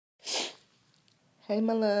Hey,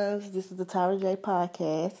 my loves, this is the Tyra J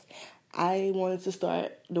podcast. I wanted to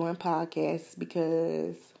start doing podcasts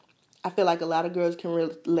because I feel like a lot of girls can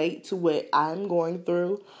relate to what I'm going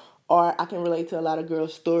through, or I can relate to a lot of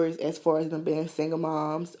girls' stories as far as them being single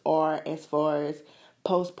moms, or as far as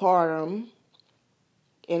postpartum,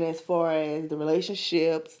 and as far as the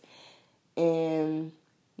relationships, and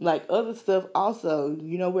like other stuff also.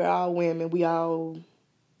 You know, we're all women, we all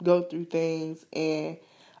go through things, and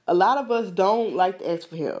a lot of us don't like to ask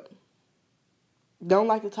for help. Don't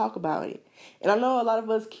like to talk about it. And I know a lot of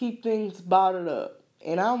us keep things bottled up.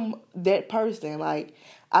 And I'm that person. Like,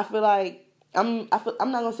 I feel like I'm not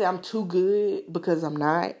gonna say I'm too good because I'm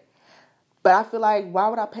not. But I feel like, why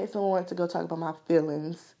would I pay someone to go talk about my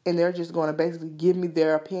feelings and they're just gonna basically give me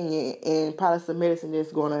their opinion and probably some medicine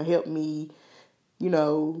that's gonna help me,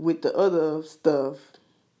 with the other stuff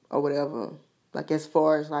or whatever. Like as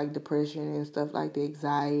far as like depression and stuff like the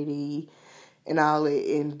anxiety and all that.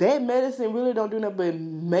 And that medicine really don't do nothing but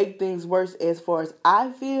make things worse as far as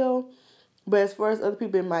I feel. But as far as other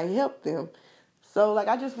people, it might help them. So, like,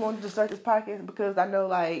 I just wanted to start this podcast because I know,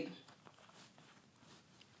 like,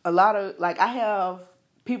 a lot of, like, I have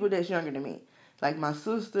people that's younger than me. Like, my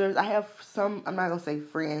sisters. I have some, I'm not going to say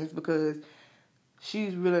friends because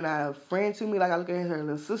she's really not a friend to me. Like, I look at her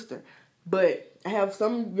little sister. But I have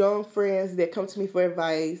some young friends that come to me for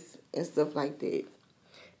advice and stuff like that.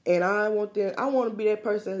 And I want to be that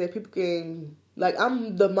person that people can, like,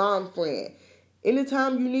 I'm the mom friend.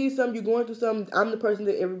 Anytime you need something, you're going through something, I'm the person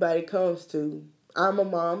that everybody comes to. I'm a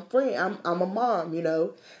mom friend. I'm a mom,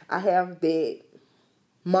 I have that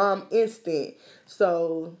mom instinct.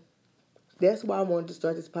 So that's why I wanted to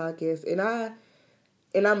start this podcast.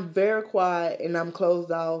 And I'm very quiet and I'm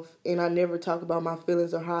closed off and I never talk about my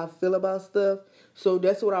feelings or how I feel about stuff. So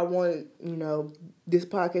that's what I wanted, this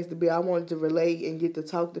podcast to be. I wanted to relate and get to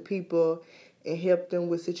talk to people and help them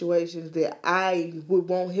with situations that I would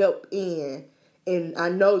want help in. And I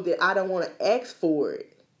know that I don't want to ask for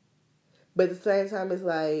it. But at the same time, it's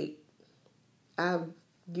like I've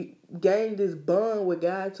gained this bond with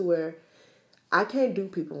God to where I can't do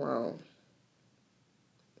people wrong.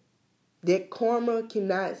 That karma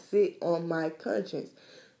cannot sit on my conscience.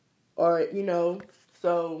 Or,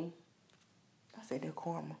 so I said that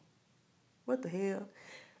karma. What the hell?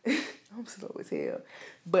 I'm slow as hell.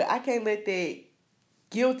 But I can't let that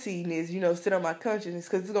guiltiness, sit on my conscience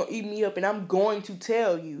because it's going to eat me up and I'm going to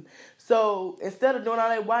tell you. So instead of doing all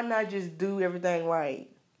that, why not just do everything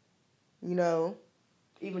right? Even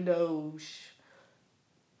though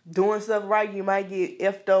doing stuff right, you might get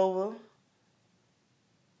effed over.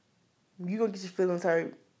 You're going to get your feelings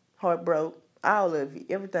hurt, heart broke, all of it,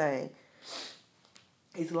 everything.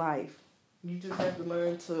 It's life. You just have to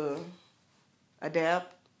learn to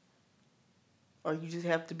adapt, or you just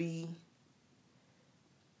have to be,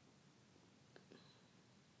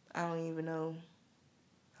 I don't even know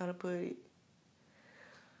how to put it.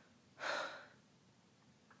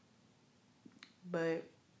 But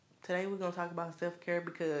today we're going to talk about self-care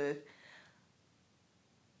because,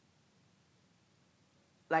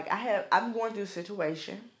 like, I'm going through a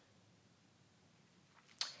situation.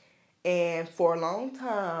 And for a long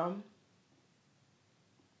time,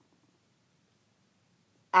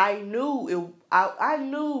 I knew I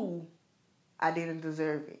didn't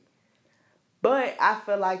deserve it. But I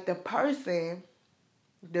feel like the person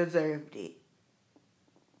deserved it.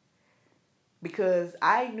 Because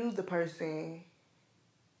I knew the person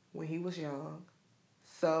when he was young.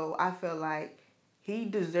 So I felt like he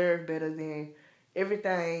deserved better than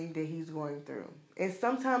everything that he's going through. And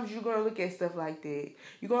sometimes you're going to look at stuff like that.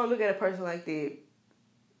 You're going to look at a person like that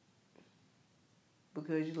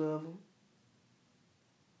because you love them.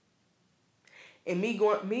 And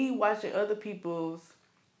me watching other people's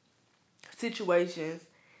situations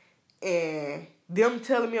and them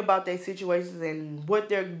telling me about their situations and what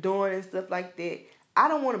they're doing and stuff like that, I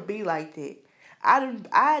don't want to be like that.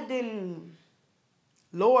 I didn't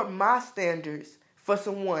lower my standards for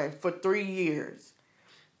someone for 3 years.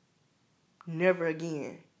 Never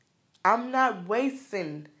again. I'm not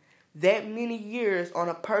wasting that many years on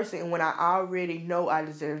a person when I already know I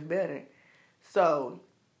deserve better. So,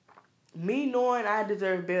 me knowing I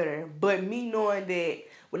deserve better, but me knowing that,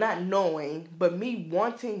 well, not knowing, but me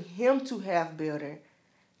wanting him to have better,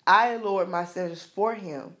 I lowered my standards for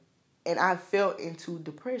him. And I fell into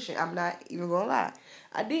depression. I'm not even going to lie.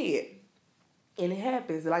 I did. And it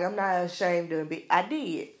happens. Like, I'm not ashamed of it. I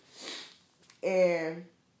did. And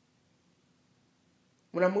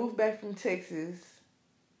when I moved back from Texas,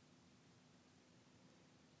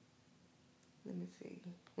 let me see.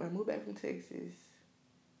 When I moved back from Texas,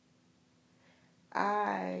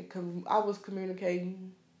 I was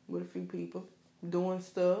communicating with a few people, doing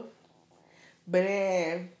stuff, but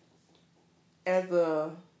then as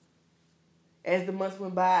the as the months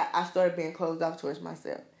went by, I started being closed off towards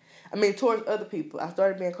myself. I mean, towards other people. I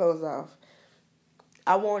started being closed off.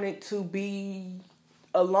 I wanted to be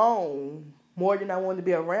alone more than I wanted to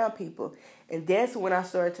be around people. And that's when I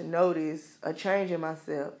started to notice a change in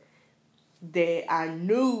myself that I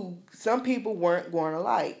knew some people weren't going to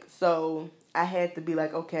like. So I had to be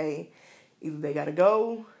like, okay, either they got to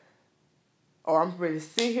go or I'm ready to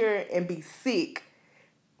sit here and be sick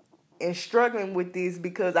and struggling with this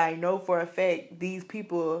because I know for a fact these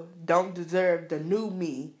people don't deserve the new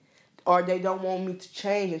me, or they don't want me to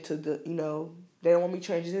change into they don't want me to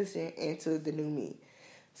transition into the new me.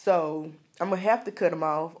 So I'm going to have to cut them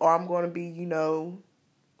off, or I'm going to be,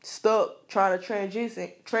 stuck trying to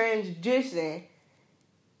transition,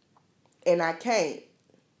 and I can't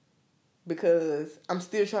because I'm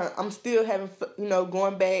still having,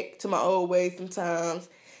 going back to my old ways sometimes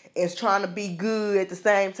and trying to be good at the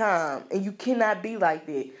same time. And you cannot be like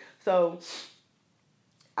that. So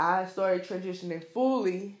I started transitioning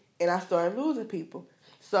fully and I started losing people.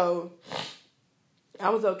 So I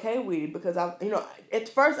was okay with it because at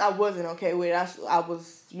first I wasn't okay with it. I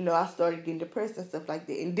was, I started getting depressed and stuff like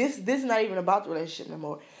that. And this is not even about the relationship no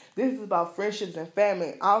more. This is about friendships and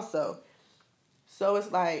family also. So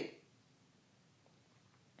it's like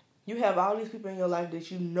you have all these people in your life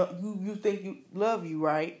that you think you love you,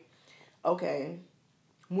 right? Okay.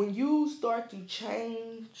 When you start to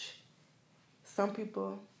change, some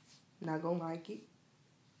people not gonna like it.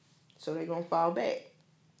 So they're gonna fall back.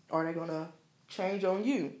 Or they're gonna change on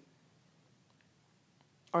you.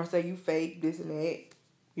 Or say you fake this and that.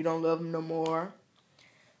 You don't love them no more.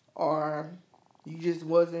 Or you just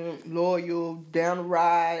wasn't loyal, down the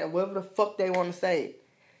ride, or whatever the fuck they want to say.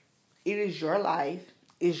 It is your life.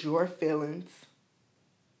 It's your feelings.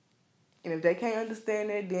 And if they can't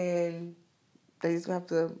understand that, then they just gonna have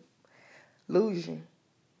to lose you.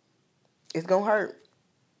 It's gonna hurt.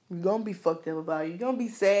 You're gonna be fucked up about it. You're gonna be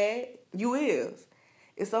sad. You is.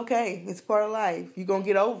 It's okay. It's part of life. You're gonna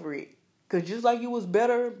get over it. Because just like you was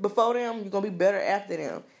better before them, you're gonna be better after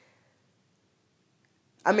them.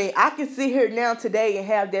 I mean, I can sit here now today and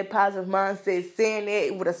have that positive mindset, saying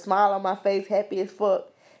that with a smile on my face, happy as fuck.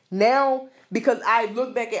 Now, because I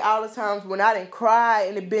look back at all the times when I didn't cry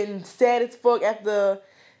and it been sad as fuck after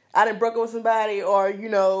I done broke up with somebody, or,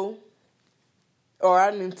 or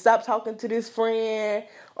I didn't stop talking to this friend,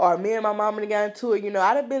 or me and my mom done got into it.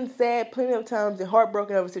 I done been sad plenty of times and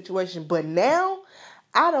heartbroken over a situation. But now,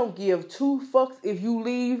 I don't give two fucks if you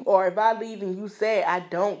leave or if I leave and you sad. I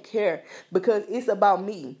don't care because it's about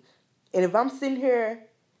me. And if I'm sitting here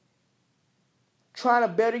trying to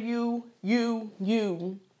better you,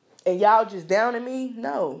 and y'all just down at me,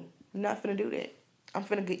 no, I'm not finna do that. I'm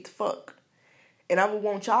finna get the fuck. And I would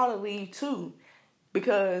want y'all to leave too,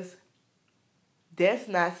 because that's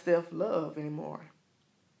not self-love anymore.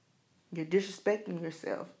 You're disrespecting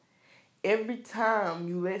yourself. Every time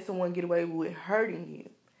you let someone get away with hurting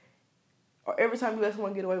you, or every time you let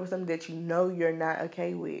someone get away with something that you know you're not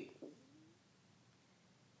okay with,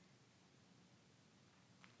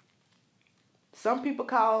 some people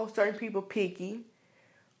call certain people picky,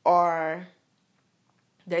 or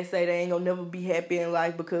they say they ain't gonna never be happy in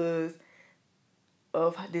life because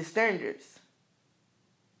of the standards.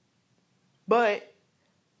 But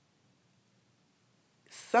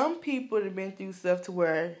some people have been through stuff to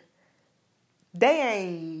where they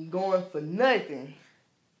ain't going for nothing.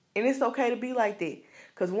 And it's okay to be like that.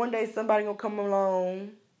 Because one day somebody gonna come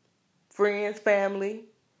along, friends, family.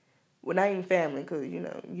 Well, not even family, because, you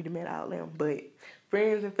done met all them. But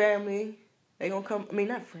friends and family, they gonna come. I mean,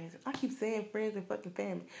 not friends. I keep saying friends and fucking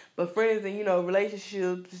family. But friends and,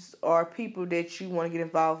 relationships or people that you want to get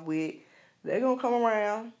involved with, they gonna come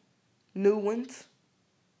around. New ones.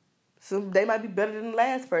 So they might be better than the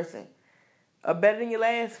last person. Or better than your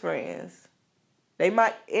last friends. It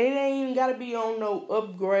ain't even gotta be on no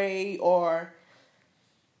upgrade or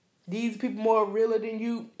these people more realer than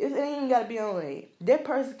you. It ain't even gotta be on that. That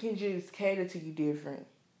person can just cater to you different.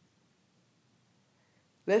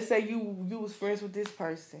 Let's say you was friends with this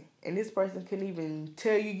person, and this person couldn't even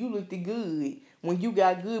tell you looked good when you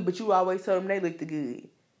got good, but you always told them they looked good.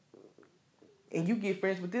 And you get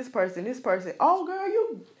friends with this person, oh girl,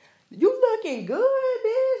 you looking good,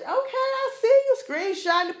 bitch. Okay, I see you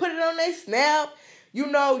screenshotting to put it on their snap.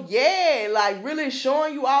 Like really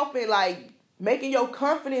showing you off and like making your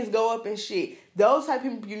confidence go up and shit. Those type of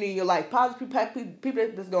people you need in your life. Positive people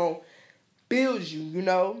that's gonna build you,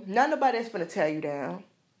 Not nobody that's gonna tear you down.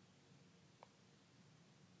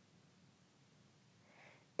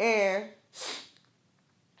 And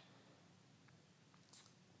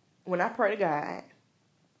when I pray to God,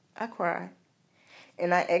 I cry.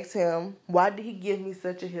 And I ask him, why did he give me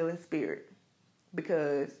such a healing spirit?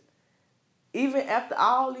 Because even after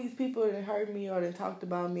all these people that hurt me or that talked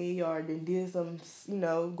about me or that did some,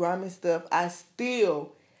 grimy stuff, I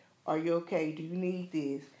still, are you okay? Do you need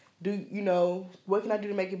this? What can I do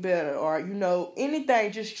to make it better? Or,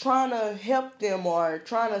 anything, just trying to help them or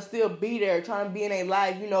trying to still be there, trying to be in their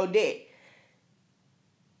life, that.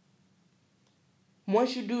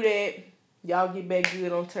 Once you do that, y'all get back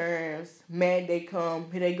good on terms. Mad they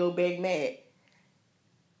come, here they go back mad.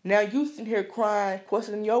 Now you sitting here crying,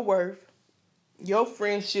 questioning your worth, your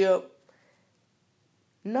friendship.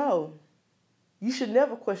 No. You should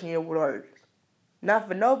never question your worth. Not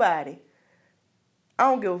for nobody. I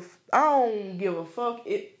don't give a fuck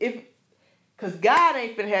if cause God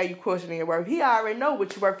ain't finna have you questioning your worth. He already know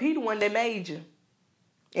what you worth. He the one that made you.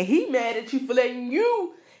 And he mad at you for letting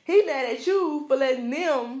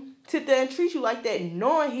them sit there and treat you like that,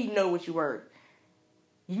 knowing he know what you worth.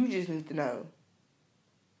 You just need to know.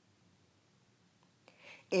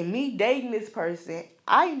 And me dating this person,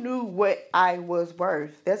 I knew what I was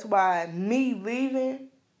worth. That's why me leaving,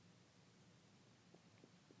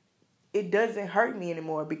 it doesn't hurt me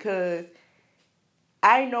anymore because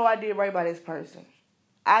I know I did right by this person.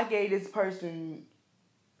 I gave this person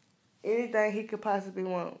anything he could possibly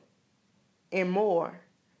want and more.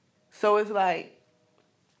 So it's like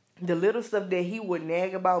the little stuff that he would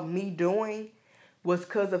nag about me doing was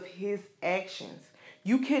because of his actions.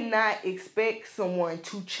 You cannot expect someone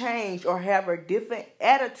to change or have a different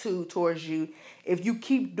attitude towards you if you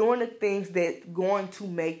keep doing the things that's going to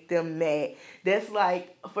make them mad. That's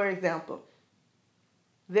like, for example,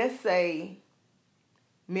 let's say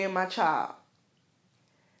me and my child.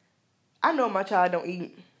 I know my child don't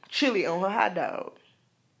eat chili on her hot dog.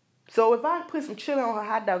 So if I put some chili on her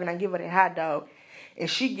hot dog and I give her that hot dog and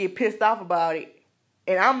she get pissed off about it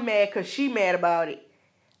and I'm mad because she mad about it,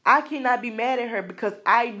 I cannot be mad at her because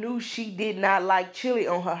I knew she did not like chili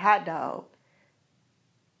on her hot dog.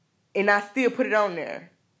 And I still put it on there.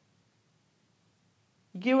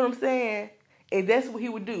 You get what I'm saying? And that's what he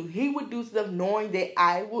would do. He would do stuff knowing that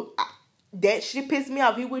that shit pissed me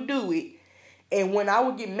off. He would do it. And when I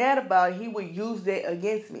would get mad about it, he would use that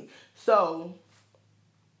against me. So,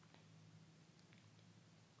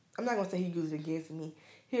 I'm not going to say he used it against me.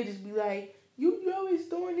 He'll just be like, you always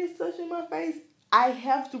throwing this such in my face. I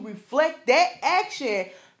have to reflect that action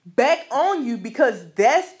back on you because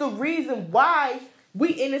that's the reason why we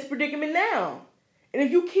in this predicament now. And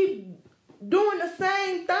if you keep doing the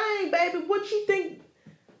same thing, baby, what you think?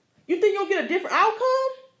 You think you'll get a different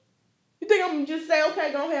outcome? You think I'm going to just say,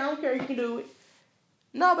 okay, go ahead, I don't care, you can do it.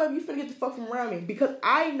 No, baby, you finna get the fuck from around me because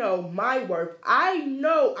I know my worth. I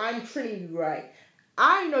know I'm treating you right.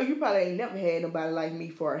 I know you probably ain't never had nobody like me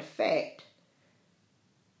for a fact.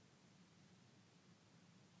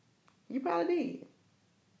 You probably did.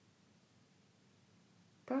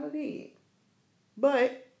 Probably did.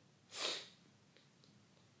 But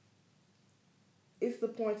it's the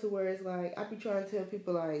point to where it's like, I be trying to tell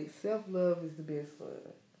people like, self-love is the best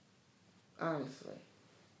love. Honestly.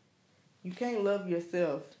 You can't love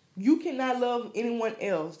yourself. You cannot love anyone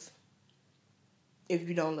else if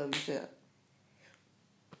you don't love yourself.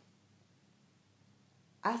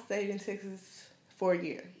 I stayed in Texas for a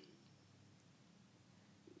year.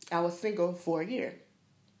 I was single for a year.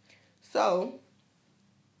 So,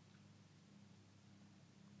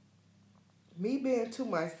 me being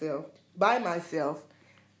by myself,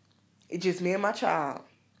 it's just me and my child.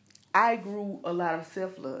 I grew a lot of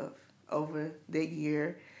self-love over the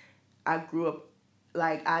year. I grew up,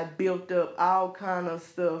 I built up all kind of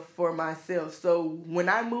stuff for myself. So, when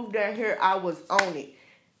I moved down here, I was on it.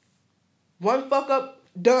 One fuck up,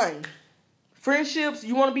 done. Friendships,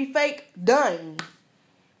 you want to be fake? Done.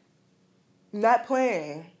 Not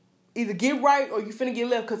playing. Either get right or you finna get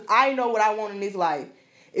left. Because I know what I want in this life.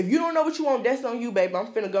 If you don't know what you want, that's on you, baby.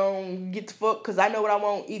 I'm finna go and get the fuck because I know what I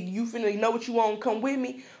want. Either you finna know what you want and come with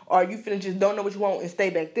me, or you finna just don't know what you want and stay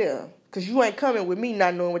back there. Because you ain't coming with me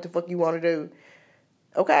not knowing what the fuck you want to do.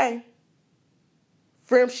 Okay?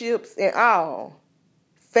 Friendships and all.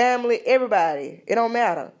 Family, everybody. It don't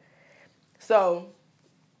matter. So,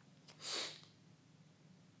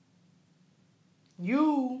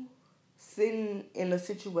 you sitting in a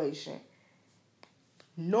situation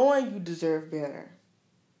knowing you deserve better,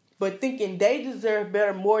 but thinking they deserve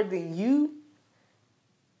better more than you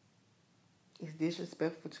is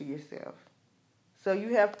disrespectful to yourself. So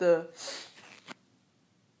you have to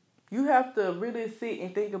really sit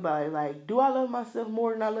and think about it. Like, do I love myself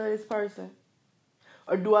more than I love this person?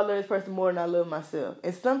 or do I love this person more than I love myself?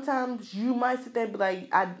 And sometimes you might sit there and be like,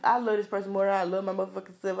 I love this person more than I love my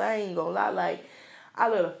motherfucking self. I ain't gonna lie, like, I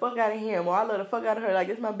love the fuck out of him, or I love the fuck out of her. Like,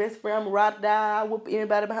 that's my best friend. I'm gonna ride or die. I whoop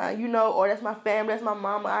anybody behind, you know, or that's my family, that's my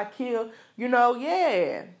mama, I kill, you know,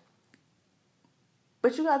 yeah.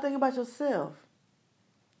 But you gotta think about yourself.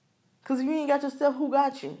 Because if you ain't got yourself, who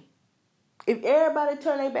got you? If everybody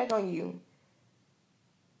turn their back on you,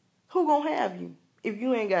 who gonna have you if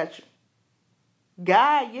you ain't got you?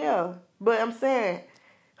 God, yeah. But I'm saying,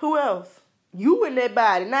 who else? You in that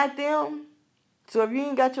body, not them. So if you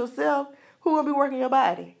ain't got yourself, who gonna be working your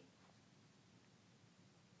body?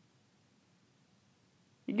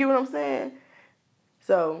 You get what I'm saying?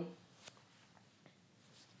 So,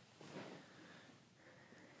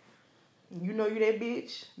 you know you that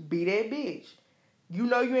bitch, be that bitch. You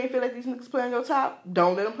know you ain't feel like these niggas play on your top,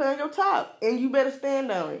 don't let them play on your top. And you better stand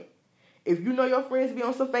on it. If you know your friends be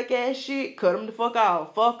on some fake ass shit, cut them the fuck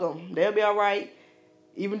off. Fuck them. They'll be alright.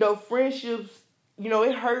 Even though friendships, you know,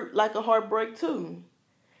 it hurt like a heartbreak too.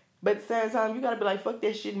 But at the same time, you gotta be like, fuck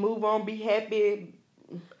that shit, move on, be happy,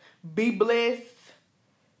 be blessed,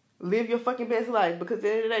 live your fucking best life. Because at the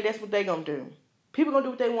end of the day, that's what they gonna do. People gonna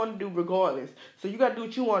do what they want to do regardless. So you gotta do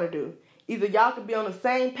what you want to do. Either y'all can be on the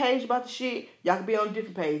same page about the shit, y'all can be on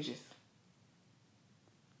different pages.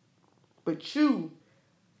 But you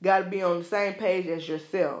gotta be on the same page as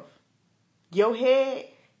yourself. Your head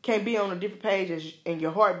can't be on a different page and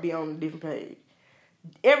your heart be on a different page.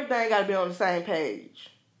 Everything gotta be on the same page.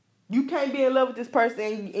 You can't be in love with this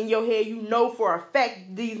person in your head. You know for a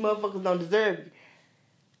fact these motherfuckers don't deserve you.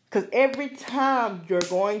 Because every time you're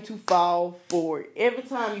going to fall for it. Every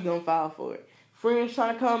time you're going to fall for it. Friends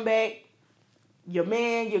trying to come back. Your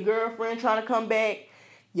man, your girlfriend trying to come back.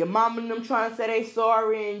 Your mom and them trying to say they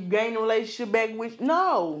sorry and gain the relationship back with you.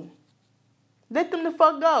 No. Let them the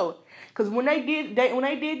fuck go. Because when they did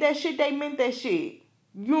that shit, they meant that shit.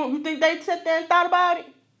 You think they sat there and thought about it?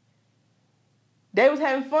 They was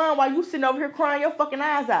having fun while you sitting over here crying your fucking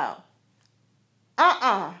eyes out.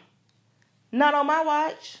 Not on my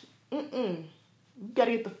watch. You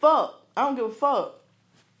gotta get the fuck. I don't give a fuck.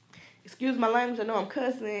 Excuse my language. I know I'm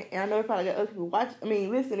cussing, and I know probably got other people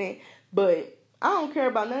listening. But I don't care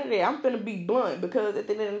about none of that. I'm finna be blunt because at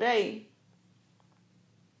the end of the day,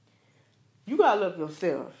 you gotta love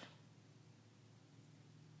yourself.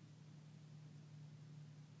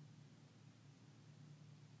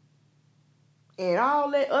 And all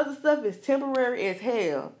that other stuff is temporary as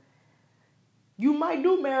hell. You might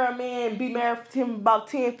do marry a man, be married for him about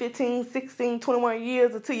 10, 15, 16, 21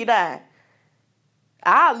 years until you die.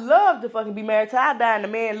 I love to fucking be married till I die and the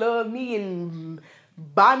man love me and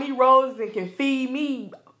buy me roses and can feed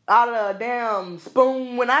me out of a damn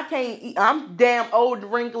spoon when I can't eat. I'm damn old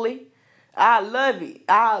and wrinkly. I love it.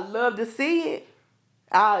 I love to see it.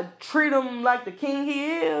 I treat him like the king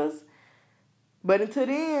he is. But until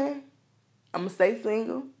then, I'm going to stay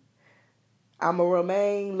single. I'm going to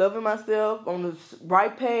remain loving myself on the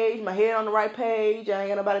right page, my head on the right page. I ain't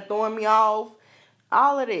got nobody throwing me off.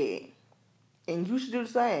 All of that. And you should do the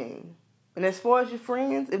same. And as far as your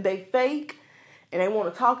friends, if they fake and they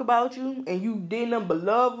want to talk about you and you did nothing but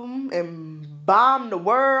love them and bomb the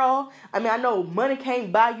world. I mean, I know money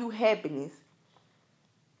can't buy you happiness.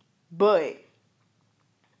 But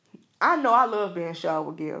I know I love being showered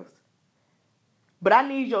with gifts. But I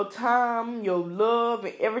need your time, your love,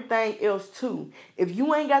 and everything else too. If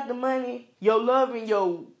you ain't got the money, your love and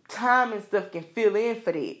your time and stuff can fill in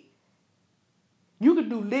for that. You can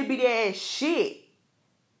do little ass shit.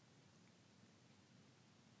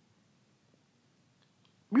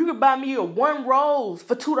 You can buy me a one rose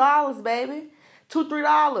for $2, baby. $2,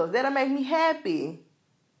 $3. That'll make me happy.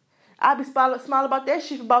 I'll be smiling about that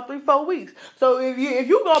shit for about 3-4 weeks. So if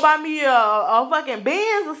you go buy me a fucking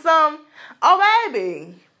Benz or something, oh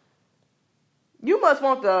baby, you must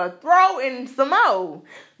want to throw in some more.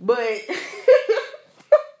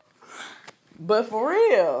 But for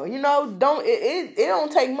real, you know, it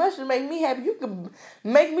don't take much to make me happy. You could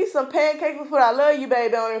make me some pancakes and put "I love you,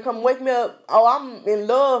 baby" on it and come wake me up. Oh, I'm in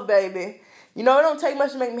love, baby. You know, it don't take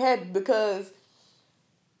much to make me happy because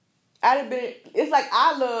it's like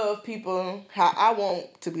I love people how I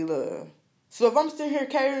want to be loved. So if I'm still here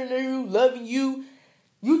catering to you, loving you,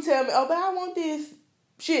 you tell me, oh, but I want this.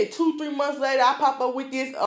 Shit, 2-3 months later, I pop up with this.